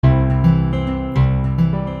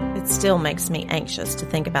still makes me anxious to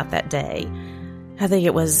think about that day. I think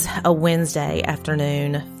it was a Wednesday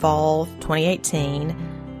afternoon, fall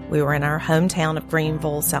 2018. We were in our hometown of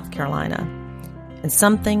Greenville, South Carolina, and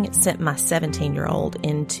something sent my 17-year-old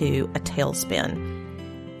into a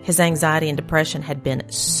tailspin. His anxiety and depression had been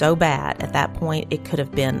so bad at that point, it could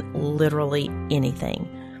have been literally anything.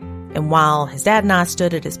 And while his dad and I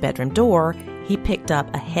stood at his bedroom door, he picked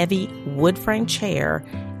up a heavy wood-framed chair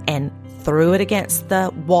and threw it against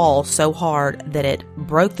the wall so hard that it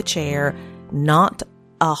broke the chair, knocked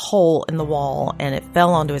a hole in the wall, and it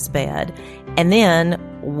fell onto his bed. And then,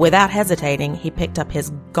 without hesitating, he picked up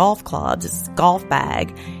his golf clubs, his golf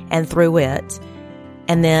bag, and threw it,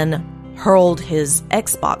 and then hurled his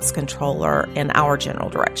Xbox controller in our general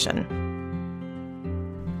direction.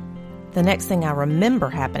 The next thing I remember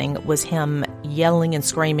happening was him yelling and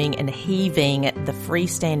screaming and heaving the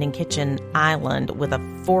freestanding kitchen island with a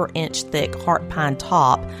 4-inch thick heart pine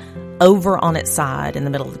top over on its side in the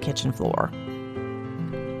middle of the kitchen floor.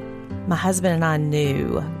 My husband and I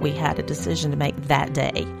knew we had a decision to make that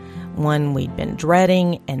day, one we'd been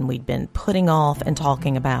dreading and we'd been putting off and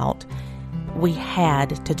talking about. We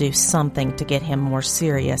had to do something to get him more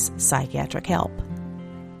serious psychiatric help.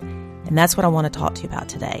 And that's what I want to talk to you about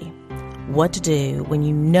today. What to do when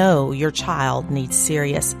you know your child needs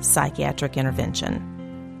serious psychiatric intervention.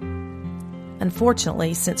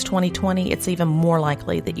 Unfortunately, since 2020, it's even more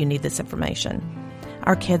likely that you need this information.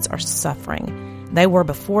 Our kids are suffering. They were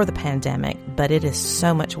before the pandemic, but it is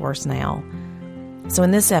so much worse now. So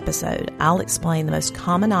in this episode, I'll explain the most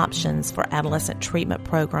common options for adolescent treatment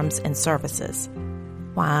programs and services,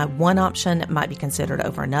 why one option might be considered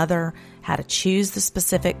over another, how to choose the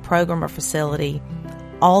specific program or facility,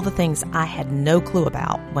 all the things I had no clue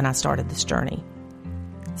about when I started this journey.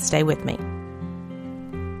 Stay with me.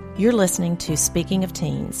 You're listening to Speaking of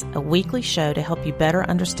Teens, a weekly show to help you better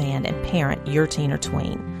understand and parent your teen or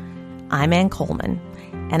tween. I'm Ann Coleman,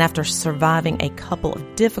 and after surviving a couple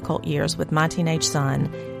of difficult years with my teenage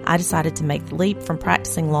son, I decided to make the leap from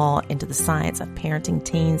practicing law into the science of parenting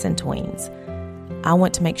teens and tweens. I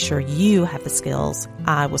want to make sure you have the skills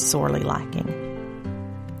I was sorely lacking.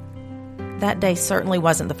 That day certainly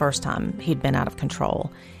wasn't the first time he'd been out of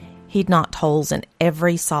control. He'd knocked holes in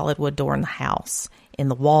every solid wood door in the house, in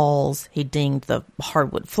the walls, he dinged the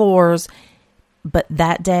hardwood floors, but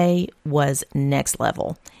that day was next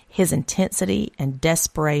level. His intensity and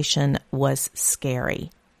desperation was scary.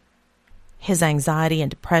 His anxiety and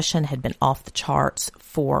depression had been off the charts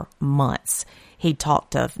for months. He'd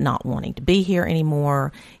talked of not wanting to be here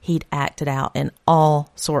anymore. He'd acted out in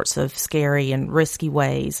all sorts of scary and risky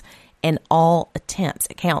ways, and all attempts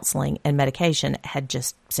at counseling and medication had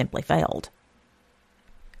just simply failed.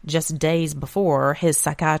 Just days before, his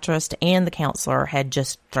psychiatrist and the counselor had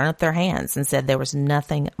just thrown up their hands and said there was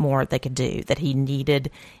nothing more they could do, that he needed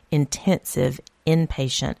intensive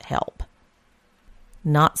inpatient help.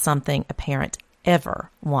 Not something a parent ever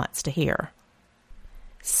wants to hear.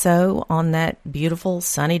 So, on that beautiful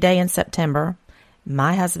sunny day in September,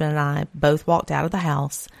 my husband and I both walked out of the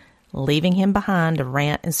house, leaving him behind to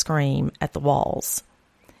rant and scream at the walls.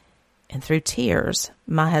 And through tears,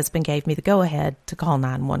 my husband gave me the go-ahead to call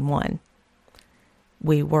 911.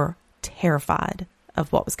 We were terrified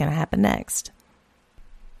of what was going to happen next.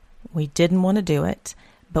 We didn't want to do it,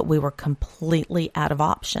 but we were completely out of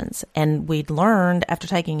options. And we'd learned after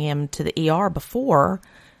taking him to the ER before,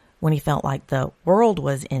 when he felt like the world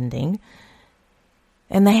was ending,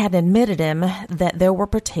 and they had admitted him that there were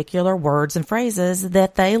particular words and phrases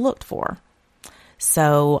that they looked for.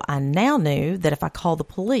 So I now knew that if I called the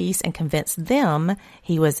police and convinced them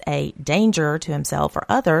he was a danger to himself or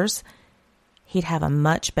others, he'd have a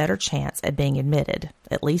much better chance at being admitted,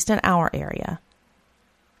 at least in our area.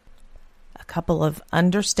 A couple of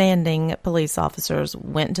understanding police officers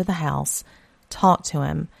went into the house, talked to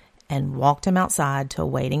him, and walked him outside to a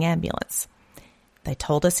waiting ambulance. They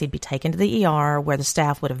told us he'd be taken to the ER where the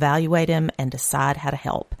staff would evaluate him and decide how to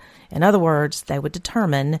help. In other words, they would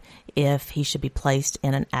determine if he should be placed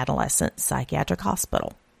in an adolescent psychiatric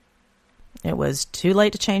hospital. It was too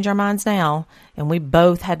late to change our minds now, and we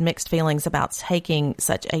both had mixed feelings about taking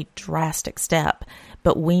such a drastic step,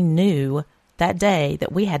 but we knew that day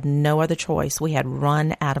that we had no other choice. We had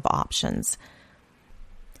run out of options.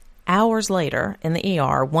 Hours later, in the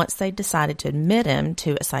ER, once they decided to admit him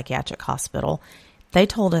to a psychiatric hospital, they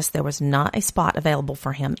told us there was not a spot available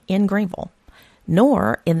for him in Greenville,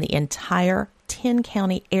 nor in the entire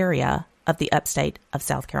 10-county area of the upstate of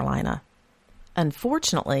South Carolina.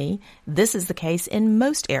 Unfortunately, this is the case in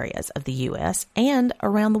most areas of the U.S. and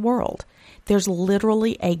around the world. There's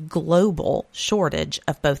literally a global shortage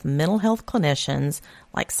of both mental health clinicians,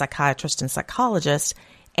 like psychiatrists and psychologists,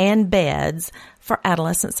 and beds for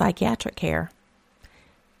adolescent psychiatric care.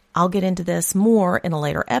 I'll get into this more in a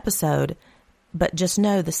later episode, but just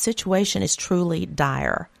know the situation is truly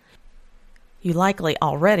dire. You likely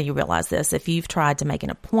already realize this if you've tried to make an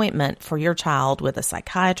appointment for your child with a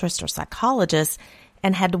psychiatrist or psychologist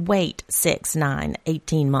and had to wait 6, 9,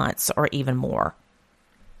 18 months or even more.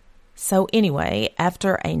 So anyway,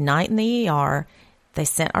 after a night in the ER, they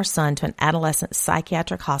sent our son to an adolescent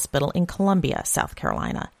psychiatric hospital in Columbia, South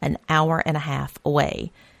Carolina, an hour and a half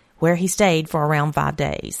away, where he stayed for around 5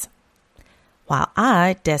 days. While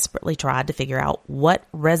I desperately tried to figure out what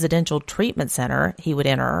residential treatment center he would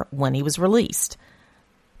enter when he was released.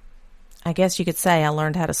 I guess you could say I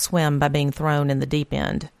learned how to swim by being thrown in the deep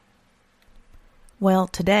end. Well,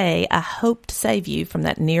 today I hope to save you from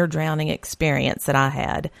that near-drowning experience that I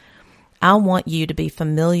had. I want you to be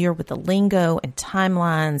familiar with the lingo and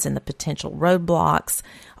timelines and the potential roadblocks,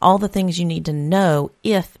 all the things you need to know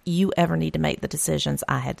if you ever need to make the decisions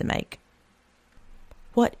I had to make.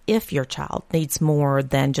 What if your child needs more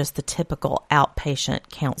than just the typical outpatient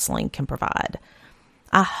counseling can provide?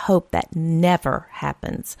 I hope that never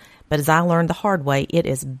happens, but as I learned the hard way, it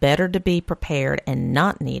is better to be prepared and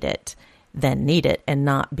not need it than need it and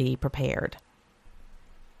not be prepared.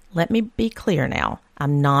 Let me be clear now.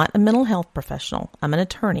 I'm not a mental health professional. I'm an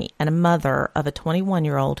attorney and a mother of a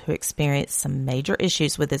 21-year-old who experienced some major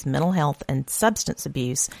issues with his mental health and substance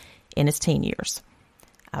abuse in his teen years.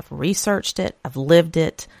 I've researched it, I've lived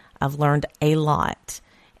it, I've learned a lot,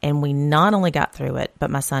 and we not only got through it, but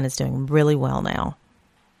my son is doing really well now.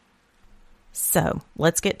 So,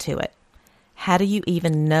 let's get to it. How do you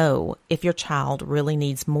even know if your child really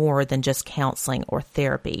needs more than just counseling or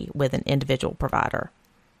therapy with an individual provider?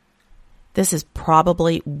 This is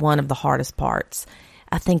probably one of the hardest parts.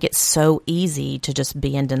 I think it's so easy to just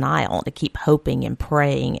be in denial, to keep hoping and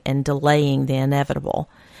praying and delaying the inevitable.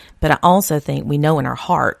 But I also think we know in our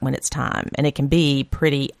heart when it's time, and it can be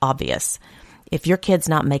pretty obvious. If your kid's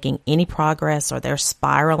not making any progress or they're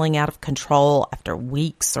spiraling out of control after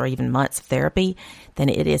weeks or even months of therapy, then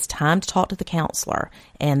it is time to talk to the counselor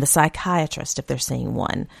and the psychiatrist if they're seeing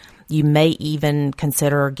one. You may even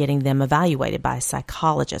consider getting them evaluated by a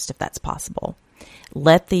psychologist if that's possible.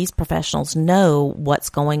 Let these professionals know what's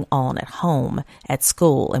going on at home, at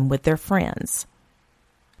school, and with their friends.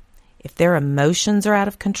 If their emotions are out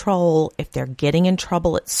of control, if they're getting in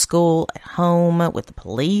trouble at school, at home, with the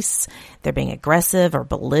police, they're being aggressive or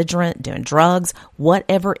belligerent, doing drugs,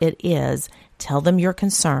 whatever it is, tell them your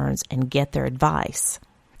concerns and get their advice.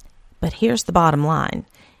 But here's the bottom line.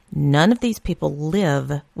 None of these people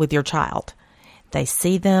live with your child. They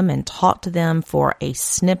see them and talk to them for a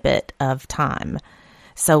snippet of time.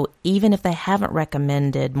 So even if they haven't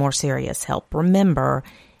recommended more serious help, remember,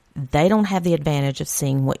 they don't have the advantage of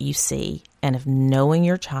seeing what you see and of knowing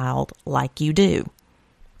your child like you do.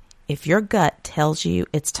 If your gut tells you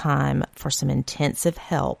it's time for some intensive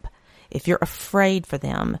help, if you're afraid for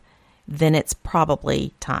them, then it's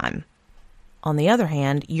probably time. On the other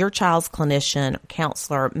hand, your child's clinician or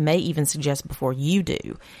counselor may even suggest before you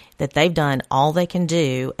do that they've done all they can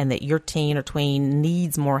do and that your teen or tween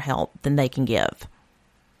needs more help than they can give.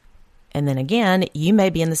 And then again, you may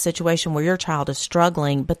be in the situation where your child is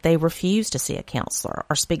struggling, but they refuse to see a counselor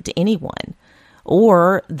or speak to anyone,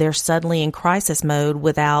 or they're suddenly in crisis mode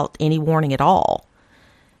without any warning at all.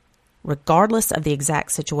 Regardless of the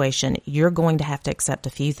exact situation, you're going to have to accept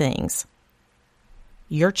a few things.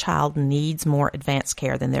 Your child needs more advanced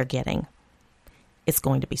care than they're getting. It's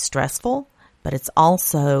going to be stressful, but it's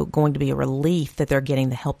also going to be a relief that they're getting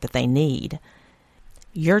the help that they need.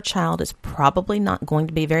 Your child is probably not going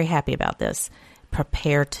to be very happy about this.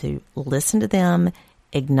 Prepare to listen to them,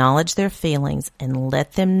 acknowledge their feelings, and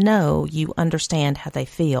let them know you understand how they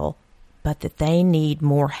feel, but that they need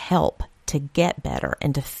more help to get better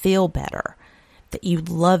and to feel better, that you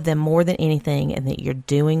love them more than anything and that you're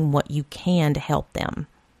doing what you can to help them.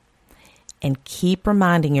 And keep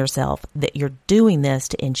reminding yourself that you're doing this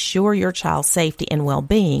to ensure your child's safety and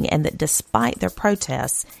well-being, and that despite their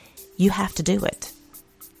protests, you have to do it.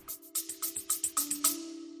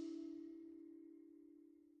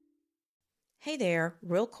 Hey there,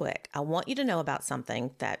 real quick, I want you to know about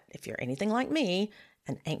something that, if you're anything like me,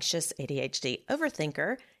 an anxious ADHD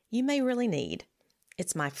overthinker, you may really need.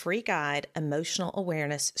 It's my free guide, Emotional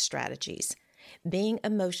Awareness Strategies. Being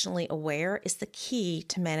emotionally aware is the key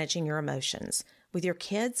to managing your emotions with your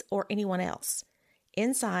kids or anyone else.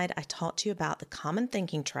 Inside, I talk to you about the common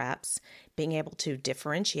thinking traps, being able to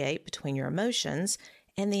differentiate between your emotions,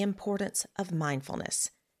 and the importance of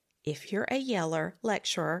mindfulness. If you're a yeller,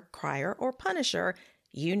 lecturer, crier, or punisher,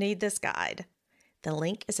 you need this guide. The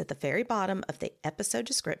link is at the very bottom of the episode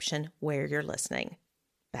description where you're listening.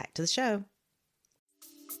 Back to the show.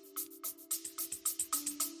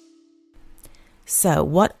 So,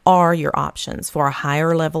 what are your options for a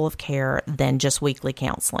higher level of care than just weekly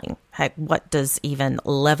counseling? Heck, what does even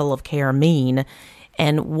level of care mean?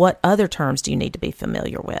 And what other terms do you need to be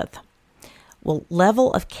familiar with? Well,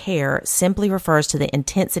 level of care simply refers to the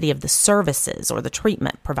intensity of the services or the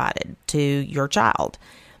treatment provided to your child.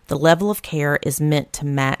 The level of care is meant to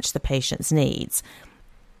match the patient's needs.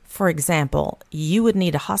 For example, you would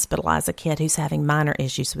need to hospitalize a kid who's having minor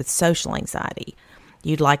issues with social anxiety.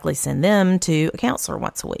 You'd likely send them to a counselor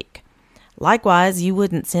once a week. Likewise, you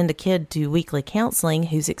wouldn't send a kid to weekly counseling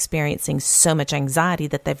who's experiencing so much anxiety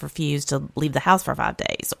that they've refused to leave the house for 5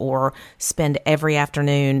 days or spend every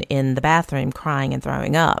afternoon in the bathroom crying and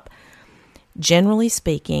throwing up. Generally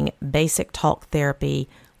speaking, basic talk therapy,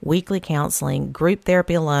 weekly counseling, group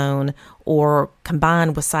therapy alone, or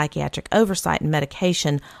combined with psychiatric oversight and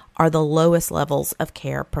medication are the lowest levels of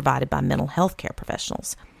care provided by mental health care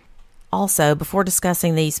professionals. Also, before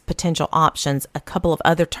discussing these potential options, a couple of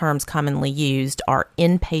other terms commonly used are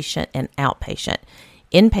inpatient and outpatient.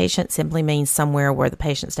 Inpatient simply means somewhere where the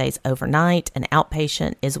patient stays overnight, and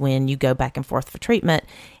outpatient is when you go back and forth for treatment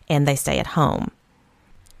and they stay at home.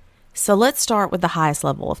 So let's start with the highest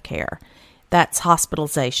level of care. That's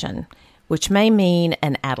hospitalization, which may mean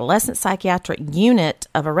an adolescent psychiatric unit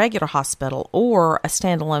of a regular hospital or a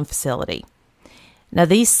standalone facility. Now,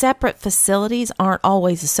 these separate facilities aren't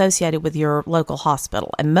always associated with your local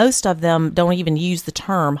hospital, and most of them don't even use the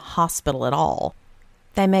term hospital at all.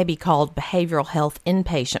 They may be called behavioral health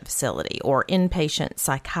inpatient facility or inpatient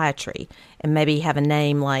psychiatry, and maybe have a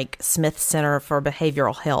name like Smith Center for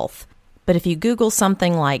Behavioral Health. But if you Google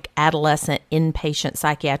something like adolescent inpatient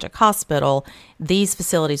psychiatric hospital, these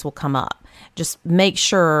facilities will come up. Just make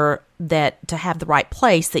sure that to have the right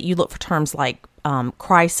place that you look for terms like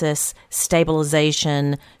crisis,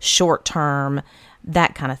 stabilization, short-term,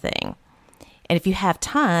 that kind of thing. And if you have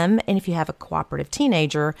time and if you have a cooperative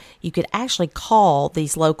teenager, you could actually call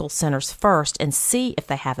these local centers first and see if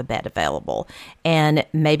they have a bed available. And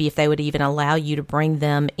maybe if they would even allow you to bring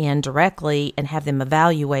them in directly and have them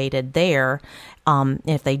evaluated there. And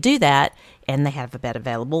if they do that and they have a bed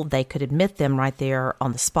available, they could admit them right there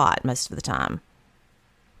on the spot most of the time.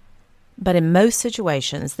 But in most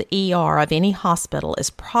situations, the ER of any hospital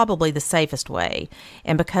is probably the safest way.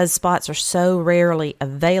 And because spots are so rarely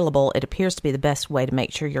available, it appears to be the best way to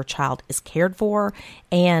make sure your child is cared for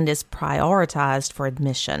and is prioritized for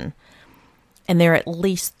admission. And there are at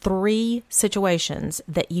least 3 situations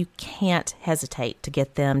that you can't hesitate to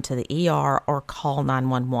get them to the ER or call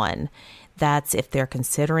 911. That's if they're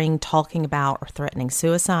considering talking about or threatening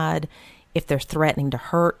suicide, if they're threatening to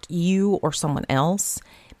hurt you or someone else,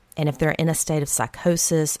 and if they're in a state of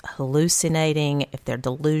psychosis, hallucinating, if they're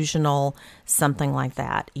delusional, something like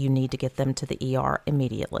that, you need to get them to the ER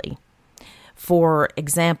immediately. For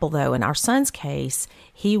example, though, in our son's case,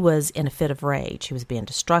 he was in a fit of rage. He was being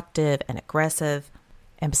destructive and aggressive.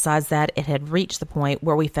 And besides that, it had reached the point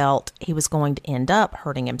where we felt he was going to end up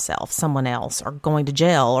hurting himself, someone else, or going to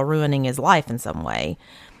jail or ruining his life in some way.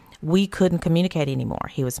 We couldn't communicate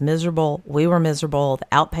anymore. He was miserable. We were miserable. The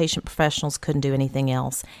outpatient professionals couldn't do anything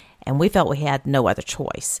else. And we felt we had no other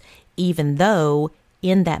choice, even though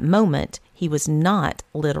in that moment he was not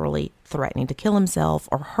literally threatening to kill himself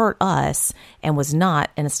or hurt us and was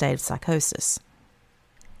not in a state of psychosis.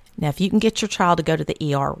 Now, if you can get your child to go to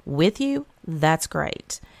the ER with you, that's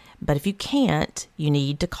great. But if you can't, you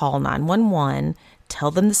need to call 911,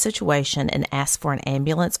 tell them the situation, and ask for an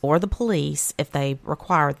ambulance or the police if they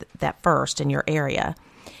require that first in your area.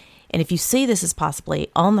 And if you see this as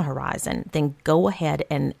possibly on the horizon, then go ahead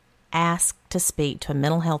and ask to speak to a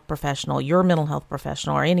mental health professional, your mental health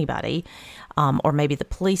professional or anybody, or maybe the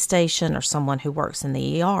police station or someone who works in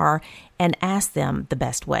the ER, and ask them the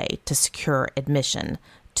best way to secure admission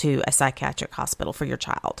to a psychiatric hospital for your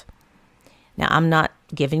child. Now, I'm not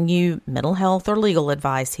giving you mental health or legal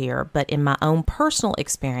advice here, but in my own personal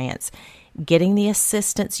experience, getting the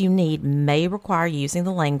assistance you need may require using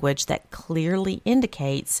the language that clearly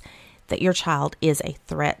indicates that your child is a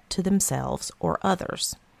threat to themselves or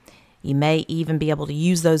others. You may even be able to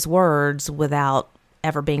use those words without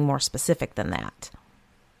ever being more specific than that.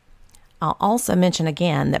 I'll also mention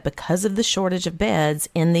again that because of the shortage of beds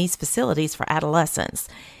in these facilities for adolescents,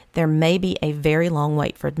 there may be a very long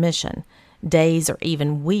wait for admission. Days or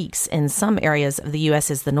even weeks in some areas of the U.S.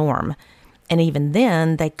 is the norm. And even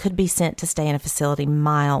then, they could be sent to stay in a facility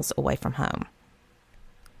miles away from home.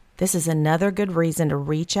 This is another good reason to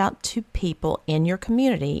reach out to people in your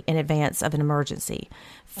community in advance of an emergency.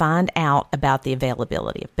 Find out about the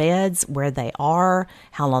availability of beds, where they are,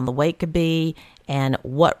 how long the wait could be, and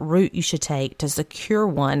what route you should take to secure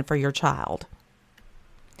one for your child.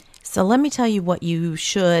 So let me tell you what you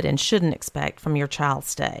should and shouldn't expect from your child's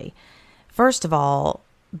stay. First of all,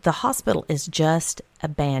 the hospital is just a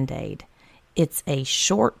Band-Aid. It's a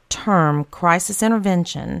short-term crisis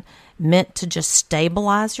intervention meant to just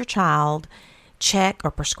stabilize your child, check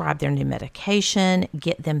or prescribe their new medication,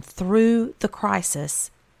 get them through the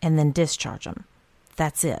crisis, and then discharge them.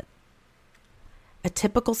 That's it. A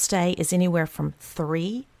typical stay is anywhere from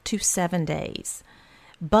 3 to 7 days,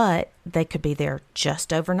 but they could be there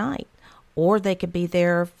just overnight, or they could be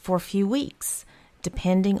there for a few weeks,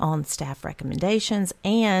 depending on staff recommendations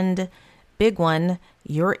and, big one,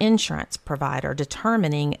 your insurance provider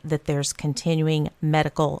determining that there's continuing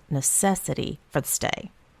medical necessity for the stay.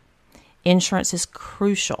 Insurance is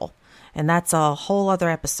crucial, and that's a whole other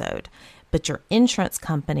episode. But your insurance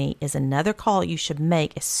company is another call you should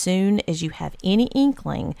make as soon as you have any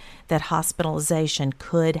inkling that hospitalization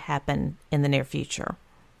could happen in the near future.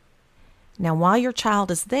 Now, while your child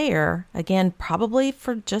is there, again, probably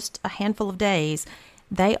for just a handful of days,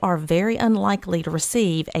 they are very unlikely to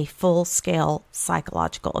receive a full-scale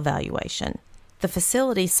psychological evaluation. The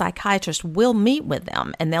facility psychiatrist will meet with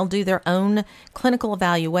them, and they'll do their own clinical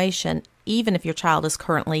evaluation, even if your child is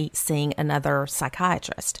currently seeing another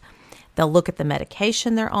psychiatrist. They'll look at the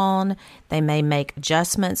medication they're on. They may make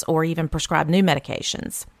adjustments or even prescribe new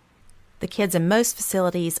medications. The kids in most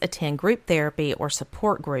facilities attend group therapy or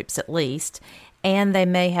support groups at least, and they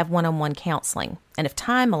may have one-on-one counseling. And if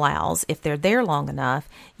time allows, if they're there long enough,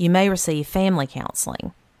 you may receive family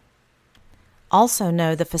counseling. Also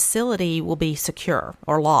know the facility will be secure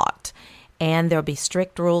or locked, and there'll be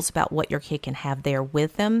strict rules about what your kid can have there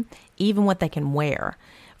with them, even what they can wear.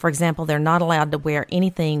 For example, they're not allowed to wear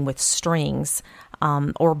anything with strings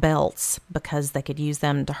or belts because they could use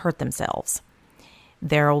them to hurt themselves.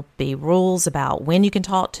 There'll be rules about when you can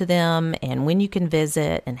talk to them and when you can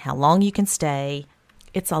visit and how long you can stay.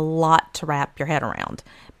 It's a lot to wrap your head around.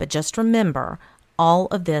 But just remember, all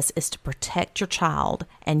of this is to protect your child,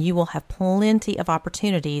 and you will have plenty of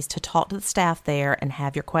opportunities to talk to the staff there and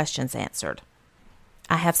have your questions answered.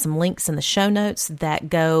 I have some links in the show notes that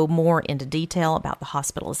go more into detail about the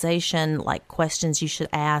hospitalization, like questions you should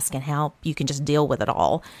ask and how you can just deal with it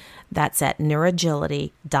all. That's at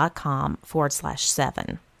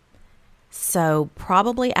neuragility.com/7. So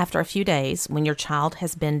probably after a few days, when your child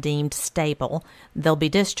has been deemed stable, they'll be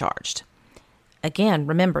discharged. Again,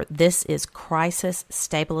 remember, this is crisis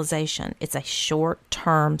stabilization. It's a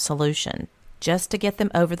short-term solution, just to get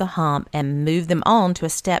them over the hump and move them on to a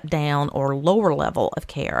step down or lower level of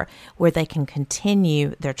care where they can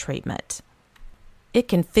continue their treatment. It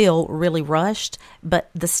can feel really rushed, but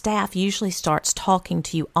the staff usually starts talking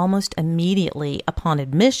to you almost immediately upon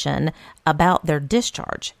admission about their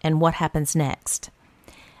discharge and what happens next.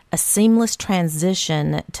 A seamless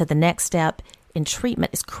transition to the next step in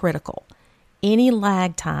treatment is critical. Any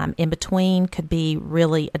lag time in between could be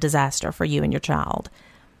really a disaster for you and your child.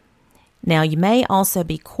 Now, you may also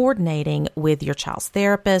be coordinating with your child's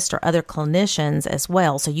therapist or other clinicians as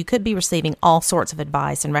well, so you could be receiving all sorts of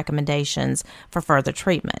advice and recommendations for further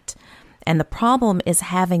treatment. And the problem is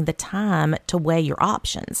having the time to weigh your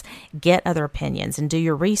options, get other opinions, and do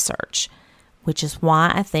your research, which is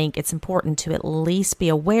why I think it's important to at least be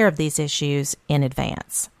aware of these issues in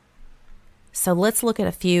advance. So let's look at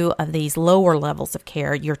a few of these lower levels of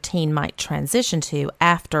care your teen might transition to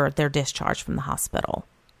after their discharge from the hospital.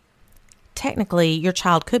 Technically, your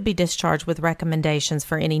child could be discharged with recommendations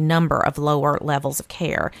for any number of lower levels of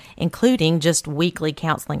care, including just weekly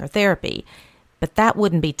counseling or therapy, but that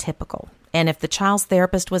wouldn't be typical. And if the child's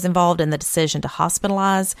therapist was involved in the decision to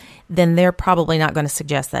hospitalize, then they're probably not going to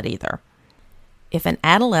suggest that either. If an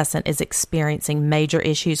adolescent is experiencing major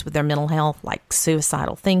issues with their mental health, like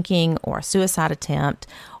suicidal thinking or a suicide attempt,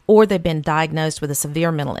 or they've been diagnosed with a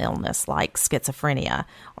severe mental illness like schizophrenia,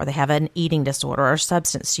 or they have an eating disorder or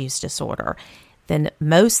substance use disorder, then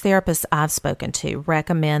most therapists I've spoken to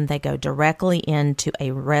recommend they go directly into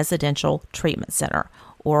a residential treatment center,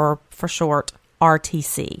 or for short,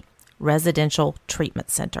 RTC, Residential Treatment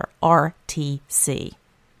Center, RTC.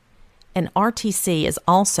 An RTC is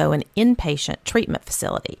also an inpatient treatment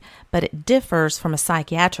facility, but it differs from a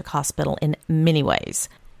psychiatric hospital in many ways.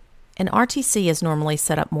 An RTC is normally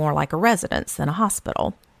set up more like a residence than a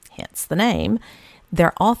hospital, hence the name.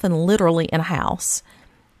 They're often literally in a house.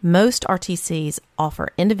 Most RTCs offer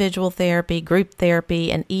individual therapy, group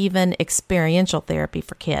therapy, and even experiential therapy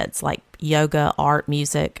for kids, like yoga, art,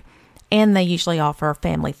 music. and they usually offer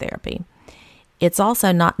family therapy. It's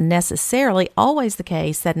also not necessarily always the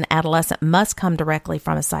case that an adolescent must come directly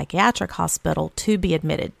from a psychiatric hospital to be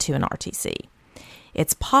admitted to an RTC.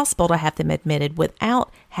 It's possible to have them admitted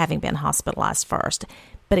without having been hospitalized first,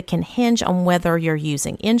 but it can hinge on whether you're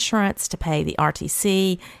using insurance to pay the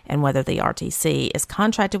RTC and whether the RTC is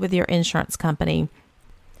contracted with your insurance company.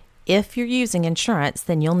 If you're using insurance,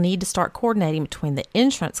 then you'll need to start coordinating between the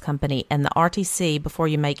insurance company and the RTC before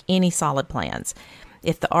you make any solid plans.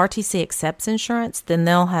 If the RTC accepts insurance, then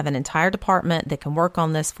they'll have an entire department that can work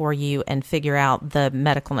on this for you and figure out the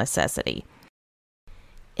medical necessity.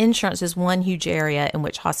 Insurance is one huge area in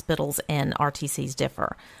which hospitals and RTCs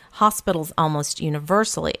differ. Hospitals almost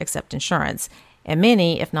universally accept insurance, and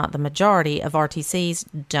many, if not the majority, of RTCs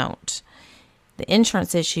don't. The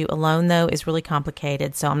insurance issue alone, though, is really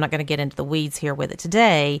complicated, so I'm not going to get into the weeds here with it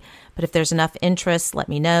today, but if there's enough interest, let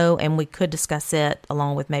me know, and we could discuss it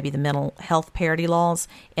along with maybe the mental health parity laws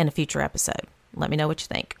in a future episode. Let me know what you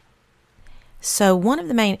think. So one of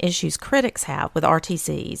the main issues critics have with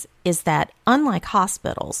RTCs is that, unlike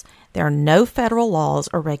hospitals, there are no federal laws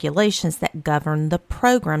or regulations that govern the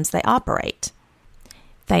programs they operate.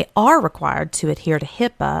 They are required to adhere to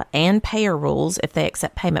HIPAA and payer rules if they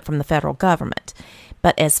accept payment from the federal government.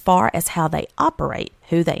 But as far as how they operate,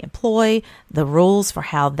 who they employ, the rules for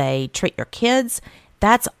how they treat your kids,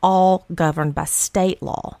 that's all governed by state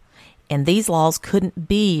law. And these laws couldn't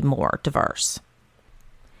be more diverse.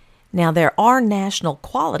 Now, there are national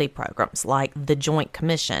quality programs like the Joint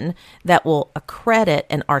Commission that will accredit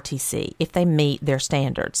an RTC if they meet their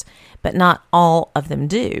standards, but not all of them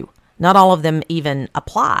do. Not all of them even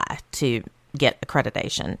apply to get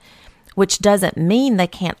accreditation, which doesn't mean they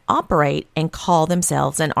can't operate and call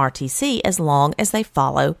themselves an RTC as long as they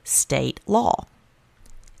follow state law.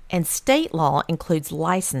 And state law includes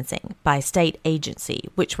licensing by a state agency,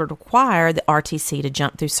 which would require the RTC to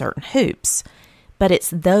jump through certain hoops. But it's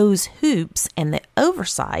those hoops and the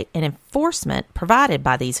oversight and enforcement provided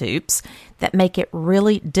by these hoops that make it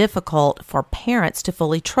really difficult for parents to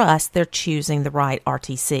fully trust they're choosing the right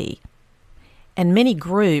RTC. And many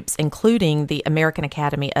groups, including the American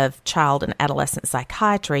Academy of Child and Adolescent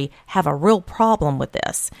Psychiatry, have a real problem with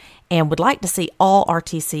this and would like to see all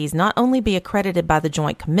RTCs not only be accredited by the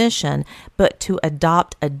Joint Commission, but to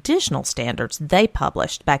adopt additional standards they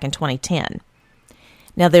published back in 2010.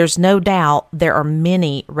 Now, there's no doubt there are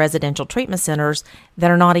many residential treatment centers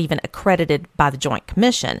that are not even accredited by the Joint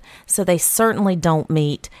Commission, so they certainly don't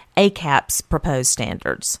meet ACAP's proposed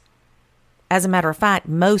standards. As a matter of fact,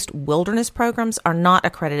 most wilderness programs are not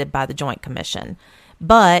accredited by the Joint Commission,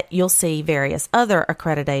 but you'll see various other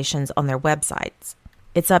accreditations on their websites.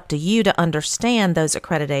 It's up to you to understand those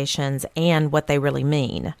accreditations and what they really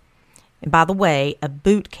mean. And by the way, a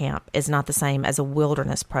boot camp is not the same as a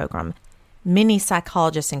wilderness program. Many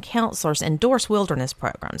psychologists and counselors endorse wilderness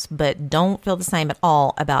programs, but don't feel the same at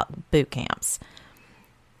all about boot camps.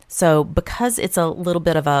 So because it's a little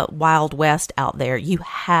bit of a wild west out there, you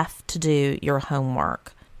have to do your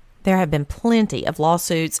homework. There have been plenty of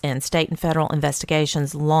lawsuits and state and federal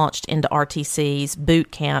investigations launched into RTCs,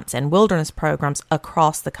 boot camps, and wilderness programs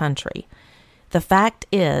across the country. The fact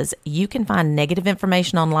is, you can find negative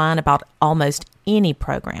information online about almost any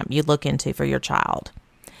program you look into for your child.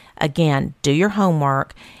 Again, do your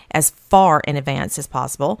homework as far in advance as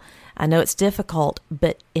possible. I know it's difficult,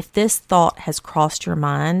 but if this thought has crossed your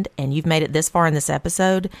mind and you've made it this far in this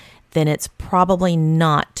episode, then it's probably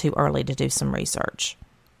not too early to do some research.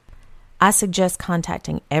 I suggest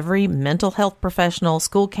contacting every mental health professional,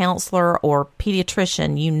 school counselor, or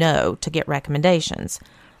pediatrician you know to get recommendations.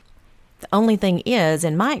 The only thing is,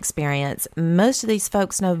 in my experience, most of these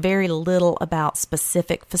folks know very little about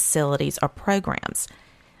specific facilities or programs,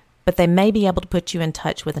 but they may be able to put you in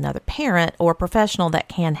touch with another parent or professional that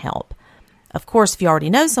can help. Of course, if you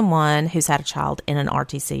already know someone who's had a child in an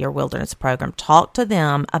RTC or wilderness program, talk to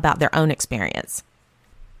them about their own experience.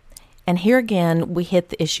 And here again, we hit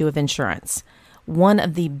the issue of insurance. One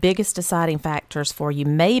of the biggest deciding factors for you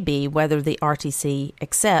may be whether the RTC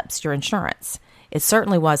accepts your insurance. It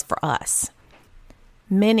certainly was for us.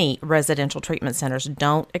 Many residential treatment centers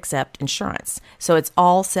don't accept insurance, so it's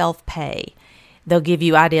all self-pay. They'll give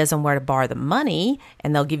you ideas on where to borrow the money,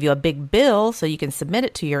 and they'll give you a big bill so you can submit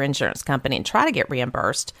it to your insurance company and try to get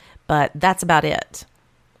reimbursed, but that's about it.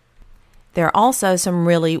 There are also some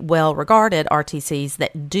really well-regarded RTCs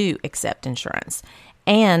that do accept insurance.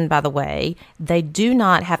 And, by the way, they do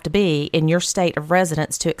not have to be in your state of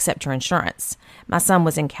residence to accept your insurance. My son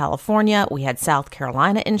was in California. We had South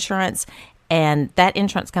Carolina insurance, and that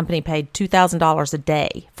insurance company paid $2,000 a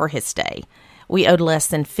day for his stay. we owed less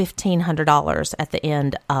than $1,500 at the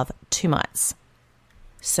end of 2 months.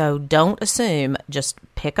 So don't assume, just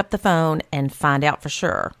pick up the phone and find out for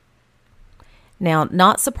sure. Now,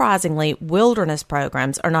 not surprisingly, wilderness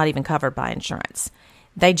programs are not even covered by insurance.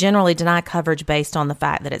 They generally deny coverage based on the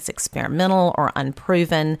fact that it's experimental or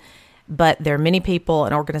unproven, but there are many people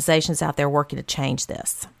and organizations out there working to change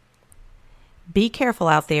this. Be careful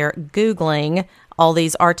out there Googling all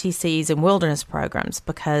these RTCs and wilderness programs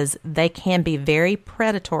because they can be very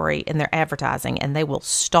predatory in their advertising and they will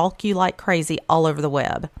stalk you like crazy all over the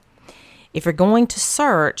web. If you're going to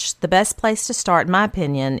search, the best place to start, in my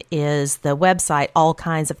opinion, is the website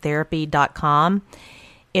allkindsoftherapy.com.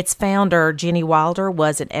 Its founder, Jenny Wilder,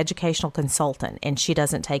 was an educational consultant, and she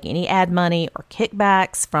doesn't take any ad money or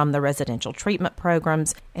kickbacks from the residential treatment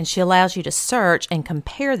programs, and she allows you to search and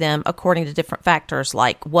compare them according to different factors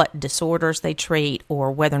like what disorders they treat or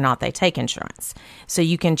whether or not they take insurance. So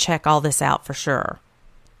you can check all this out for sure.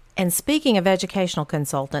 And speaking of educational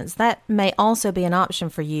consultants, that may also be an option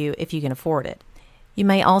for you if you can afford it. You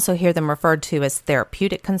may also hear them referred to as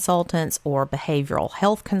therapeutic consultants or behavioral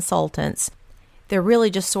health consultants. They're really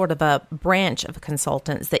just sort of a branch of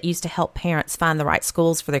consultants that used to help parents find the right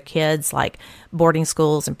schools for their kids, like boarding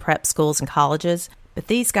schools and prep schools and colleges. But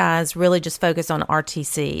these guys really just focus on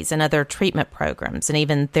RTCs and other treatment programs and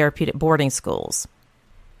even therapeutic boarding schools.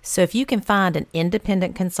 So if you can find an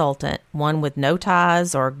independent consultant, one with no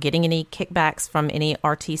ties or getting any kickbacks from any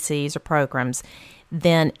RTCs or programs,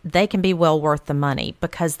 then they can be well worth the money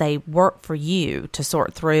because they work for you to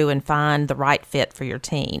sort through and find the right fit for your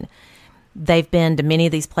teen. They've been to many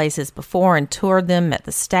of these places before and toured them, met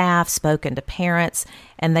the staff, spoken to parents,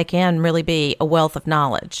 and they can really be a wealth of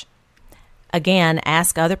knowledge. Again,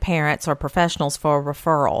 ask other parents or professionals for a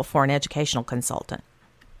referral for an educational consultant.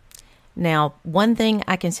 Now, one thing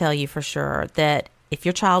I can tell you for sure, that if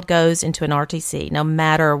your child goes into an RTC, no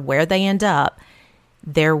matter where they end up,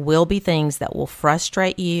 there will be things that will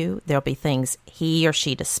frustrate you. There'll be things he or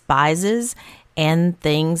she despises and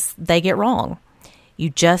things they get wrong. You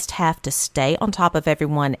just have to stay on top of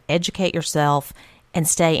everyone, educate yourself, and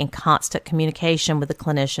stay in constant communication with the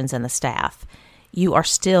clinicians and the staff. You are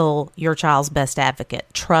still your child's best advocate.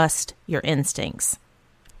 Trust your instincts.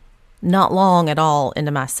 Not long at all into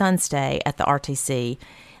my son's stay at the RTC,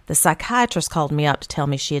 the psychiatrist called me up to tell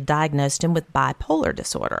me she had diagnosed him with bipolar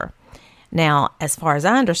disorder. Now, as far as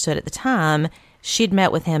I understood at the time, she'd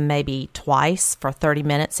met with him maybe twice for 30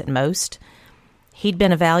 minutes at most. He'd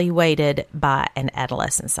been evaluated by an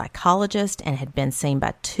adolescent psychologist and had been seen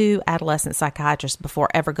by 2 adolescent psychiatrists before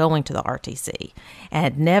ever going to the RTC, and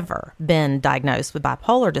had never been diagnosed with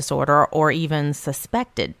bipolar disorder or even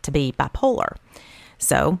suspected to be bipolar.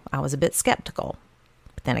 So I was a bit skeptical.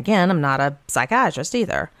 But then again, I'm not a psychiatrist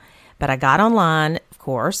either. But I got online, of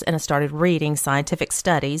course, and I started reading scientific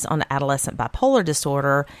studies on adolescent bipolar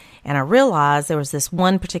disorder, and I realized there was this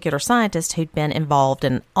one particular scientist who'd been involved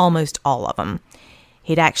in almost all of them.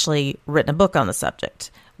 He'd actually written a book on the subject,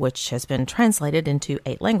 which has been translated into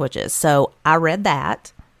 8 languages. So I read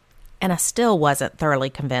that, and I still wasn't thoroughly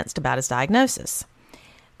convinced about his diagnosis.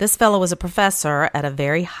 This fellow was a professor at a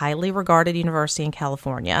very highly regarded university in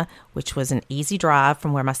California, which was an easy drive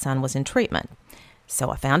from where my son was in treatment. So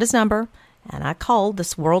I found his number, and I called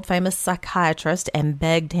this world-famous psychiatrist and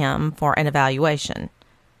begged him for an evaluation.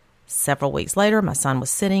 Several weeks later, my son was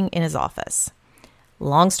sitting in his office.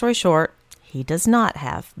 Long story short, he does not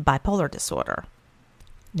have bipolar disorder.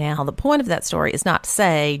 Now, the point of that story is not to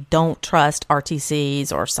say don't trust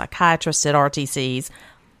RTCs or psychiatrists at RTCs.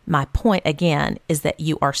 My point, again, is that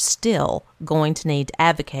you are still going to need to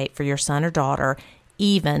advocate for your son or daughter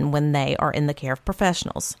even when they are in the care of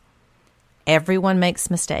professionals. Everyone makes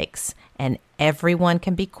mistakes, and everyone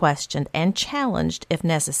can be questioned and challenged if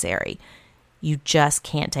necessary. You just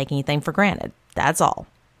can't take anything for granted. That's all.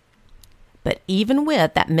 But even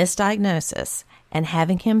with that misdiagnosis and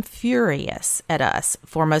having him furious at us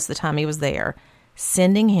for most of the time he was there,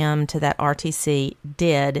 sending him to that RTC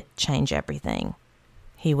did change everything.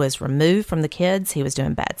 He was removed from the kids he was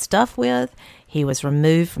doing bad stuff with. He was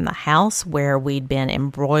removed from the house where we'd been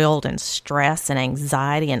embroiled in stress and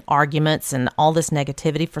anxiety and arguments and all this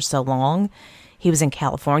negativity for so long. He was in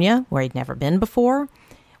California where he'd never been before.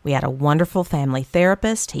 We had a wonderful family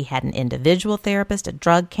therapist. He had an individual therapist, a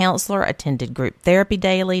drug counselor, attended group therapy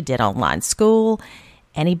daily, did online school,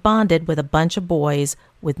 and he bonded with a bunch of boys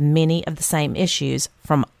with many of the same issues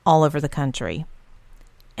from all over the country.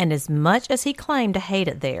 And as much as he claimed to hate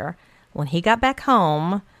it there, when he got back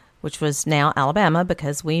home, which was now Alabama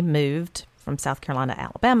because we moved from South Carolina to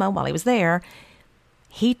Alabama while he was there,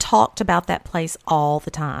 he talked about that place all the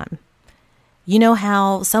time. You know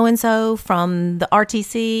how so-and-so from the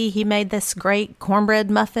RTC, he made this great cornbread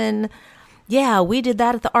muffin? Yeah, we did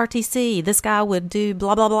that at the RTC. This guy would do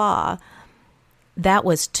blah, blah, blah. That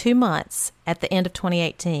was 2 months at the end of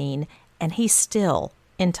 2018, and he's still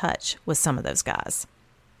in touch with some of those guys.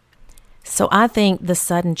 So I think the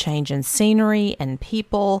sudden change in scenery and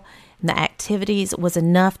people and the activities was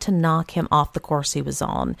enough to knock him off the course he was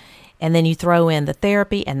on. And then you throw in the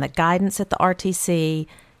therapy and the guidance at the RTC,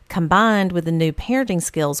 combined with the new parenting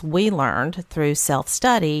skills we learned through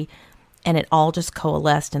self-study, and it all just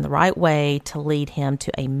coalesced in the right way to lead him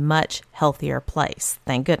to a much healthier place.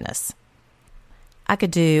 Thank goodness. I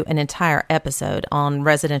could do an entire episode on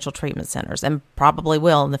residential treatment centers, and probably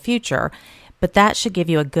will in the future, but that should give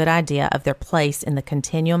you a good idea of their place in the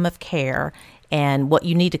continuum of care and what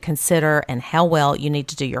you need to consider and how well you need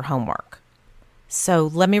to do your homework.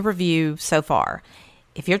 So let me review so far.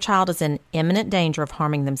 If your child is in imminent danger of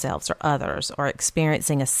harming themselves or others, or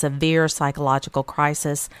experiencing a severe psychological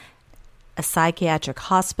crisis, a psychiatric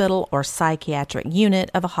hospital or psychiatric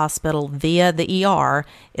unit of a hospital via the ER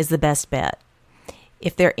is the best bet.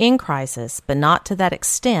 If they're in crisis, but not to that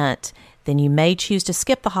extent, then you may choose to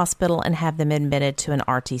skip the hospital and have them admitted to an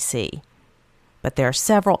RTC. But there are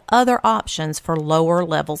several other options for lower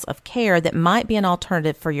levels of care that might be an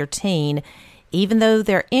alternative for your teen, even though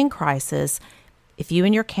they're in crisis, if you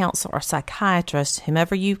and your counselor or psychiatrist,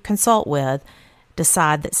 whomever you consult with,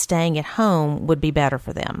 decide that staying at home would be better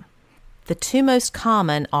for them. The two most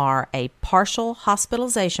common are a partial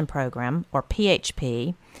hospitalization program, or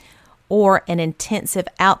PHP, or an intensive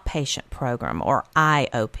outpatient program, or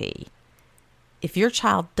IOP. If your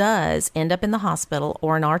child does end up in the hospital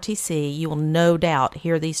or an RTC, you will no doubt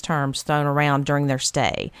hear these terms thrown around during their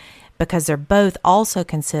stay, because they're both also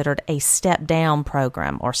considered a step-down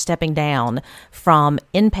program, or stepping down from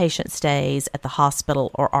inpatient stays at the hospital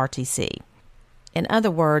or RTC. In other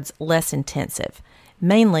words, less intensive,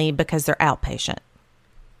 mainly because they're outpatient.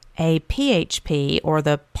 A PHP, or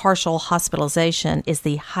the partial hospitalization, is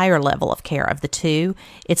the higher level of care of the two.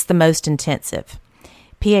 It's the most intensive.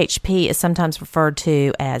 PHP is sometimes referred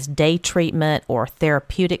to as day treatment or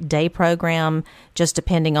therapeutic day program, just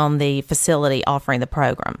depending on the facility offering the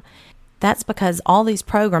program. That's because all these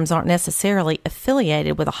programs aren't necessarily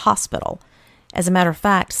affiliated with a hospital. As a matter of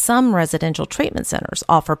fact, some residential treatment centers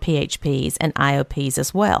offer PHPs and IOPs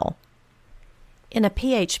as well. In a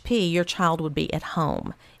PHP, your child would be at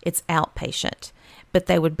home. It's outpatient, but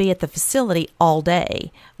they would be at the facility all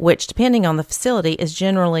day, which, depending on the facility, is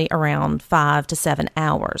generally around 5 to 7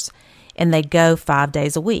 hours, and they go 5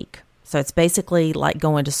 days a week. So it's basically like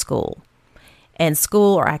going to school. And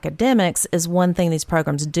school or academics is one thing these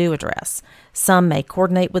programs do address. Some may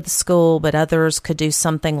coordinate with the school, but others could do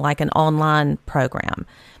something like an online program.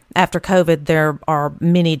 After COVID, there are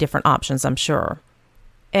many different options, I'm sure.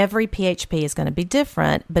 Every PHP is going to be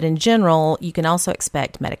different, but in general, you can also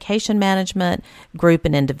expect medication management, group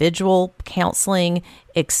and individual counseling,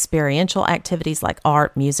 experiential activities like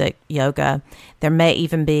art, music, yoga. There may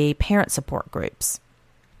even be parent support groups.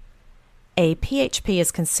 A PHP is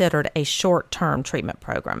considered a short-term treatment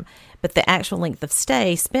program, but the actual length of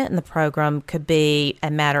stay spent in the program could be a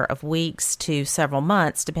matter of weeks to several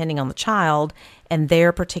months, depending on the child and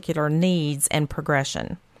their particular needs and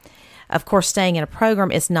progression. Of course, staying in a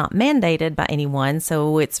program is not mandated by anyone,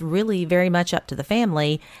 so it's really very much up to the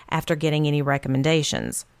family after getting any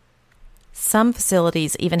recommendations. Some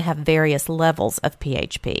facilities even have various levels of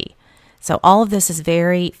PHP. So all of this is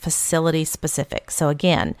very facility specific. So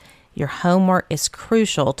again, your homework is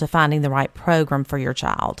crucial to finding the right program for your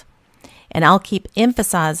child. And I'll keep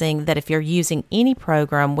emphasizing that if you're using any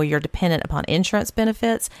program where you're dependent upon insurance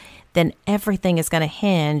benefits, then everything is going to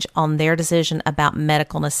hinge on their decision about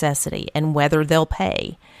medical necessity and whether they'll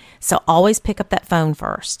pay. So always pick up that phone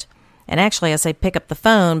first. And actually, I say pick up the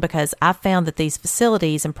phone because I've found that these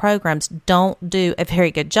facilities and programs don't do a very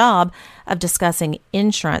good job of discussing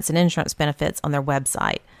insurance and insurance benefits on their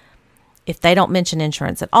website. If they don't mention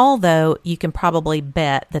insurance at all, though, you can probably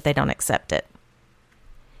bet that they don't accept it.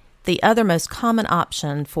 The other most common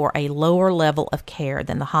option for a lower level of care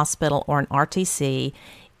than the hospital or an RTC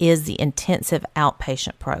is the Intensive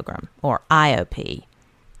Outpatient Program, or IOP.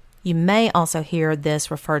 You may also hear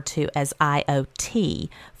this referred to as IOT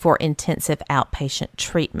for Intensive Outpatient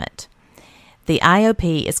Treatment. The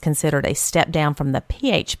IOP is considered a step down from the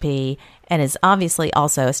PHP and is obviously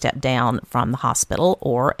also a step down from the hospital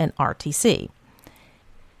or an RTC.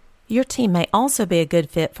 Your team may also be a good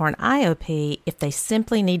fit for an IOP if they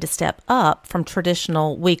simply need to step up from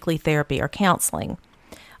traditional weekly therapy or counseling.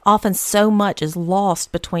 Often so much is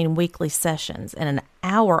lost between weekly sessions, and an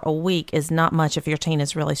hour a week is not much if your teen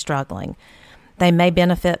is really struggling. They may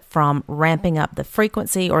benefit from ramping up the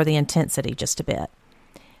frequency or the intensity just a bit.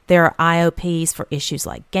 There are IOPs for issues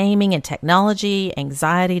like gaming and technology,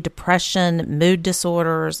 anxiety, depression, mood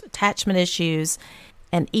disorders, attachment issues,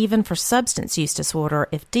 and even for substance use disorder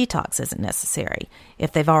if detox isn't necessary,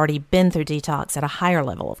 if they've already been through detox at a higher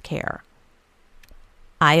level of care.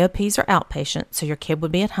 IOPs are outpatient, so your kid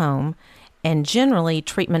would be at home, and generally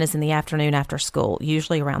treatment is in the afternoon after school,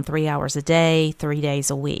 usually around 3 hours a day, 3 days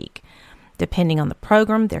a week. Depending on the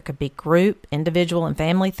program, there could be group, individual, and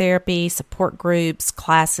family therapy, support groups,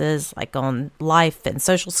 classes like on life and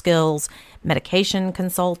social skills, medication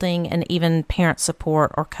consulting, and even parent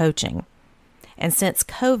support or coaching. And since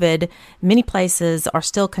COVID, many places are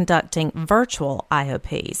still conducting virtual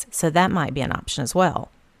IOPs, so that might be an option as well.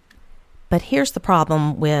 But here's the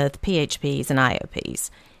problem with PHPs and IOPs.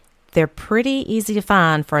 They're pretty easy to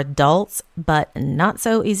find for adults, but not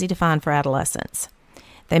so easy to find for adolescents.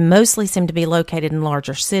 They mostly seem to be located in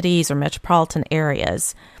larger cities or metropolitan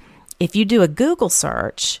areas. If you do a Google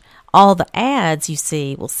search, all the ads you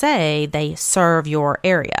see will say they serve your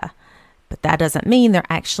area, but that doesn't mean they're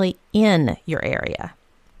actually in your area.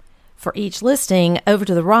 For each listing, over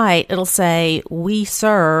to the right, it'll say, "We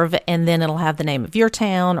serve," and then it'll have the name of your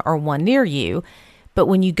town or one near you. But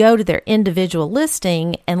when you go to their individual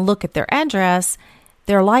listing and look at their address,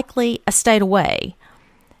 they're likely a state away.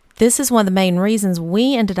 This is one of the main reasons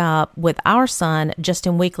we ended up with our son just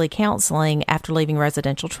in weekly counseling after leaving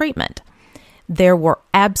residential treatment. There were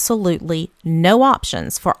absolutely no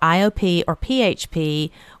options for IOP or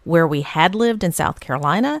PHP where we had lived in South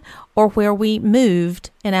Carolina or where we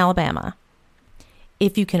moved in Alabama.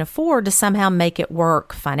 If you can afford to somehow make it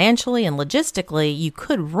work financially and logistically, you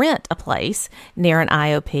could rent a place near an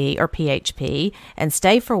IOP or PHP and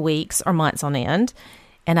stay for weeks or months on end.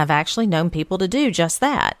 And I've actually known people to do just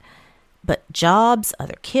that. But jobs,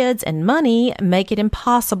 other kids, and money make it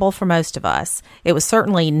impossible for most of us. It was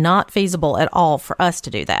certainly not feasible at all for us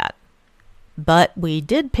to do that. But we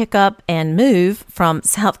did pick up and move from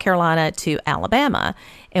South Carolina to Alabama,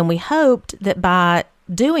 and we hoped that by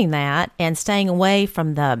doing that and staying away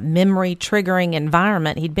from the memory-triggering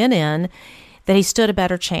environment he'd been in, that he stood a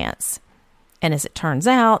better chance. And as it turns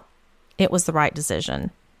out, it was the right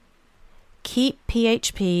decision. Keep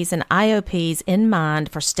PHPs and IOPs in mind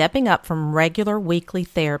for stepping up from regular weekly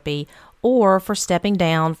therapy or for stepping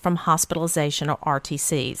down from hospitalization or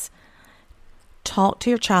RTCs. Talk to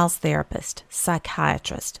your child's therapist,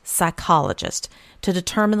 psychiatrist, psychologist to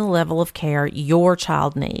determine the level of care your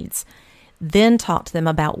child needs. Then talk to them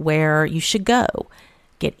about where you should go.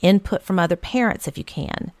 Get input from other parents if you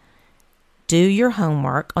can. Do your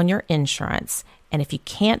homework on your insurance, and if you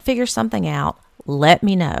can't figure something out, let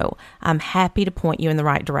me know. I'm happy to point you in the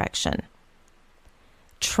right direction.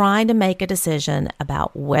 Trying to make a decision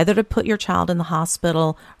about whether to put your child in the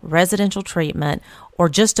hospital, residential treatment, or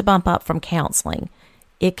just to bump up from counseling,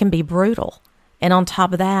 it can be brutal. And on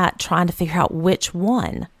top of that, trying to figure out which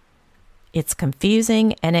one. It's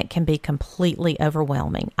confusing and it can be completely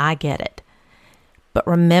overwhelming. I get it. But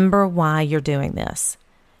remember why you're doing this.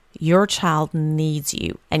 Your child needs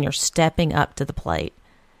you, and you're stepping up to the plate.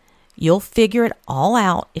 You'll figure it all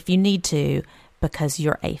out if you need to, because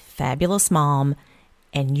you're a fabulous mom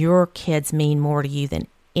and your kids mean more to you than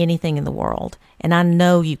anything in the world. And I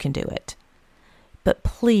know you can do it. But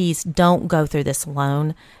please don't go through this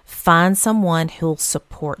alone. Find someone who'll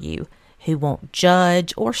support you, who won't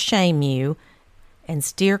judge or shame you, and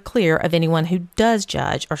steer clear of anyone who does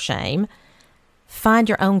judge or shame. Find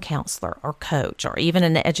your own counselor or coach or even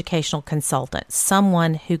an educational consultant,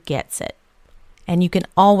 someone who gets it. And you can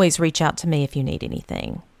always reach out to me if you need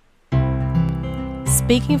anything.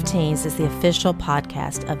 Speaking of Teens is the official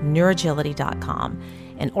podcast of Neurogility.com,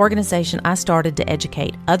 an organization I started to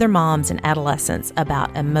educate other moms and adolescents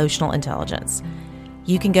about emotional intelligence.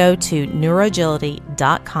 You can go to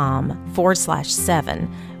Neurogility.com/7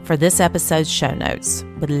 for this episode's show notes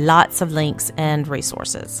with lots of links and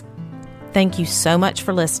resources. Thank you so much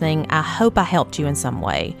for listening. I hope I helped you in some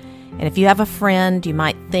way. And if you have a friend you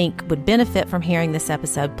might think would benefit from hearing this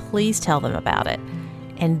episode, please tell them about it.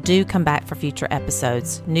 And do come back for future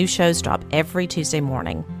episodes. New shows drop every Tuesday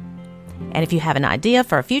morning. And if you have an idea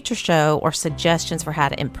for a future show or suggestions for how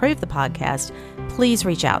to improve the podcast, please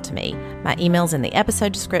reach out to me. My email's in the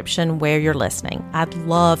episode description where you're listening. I'd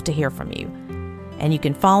love to hear from you. And you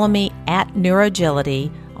can follow me at Neurogility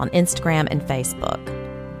on Instagram and Facebook.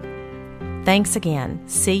 Thanks again.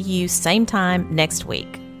 See you same time next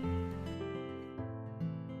week.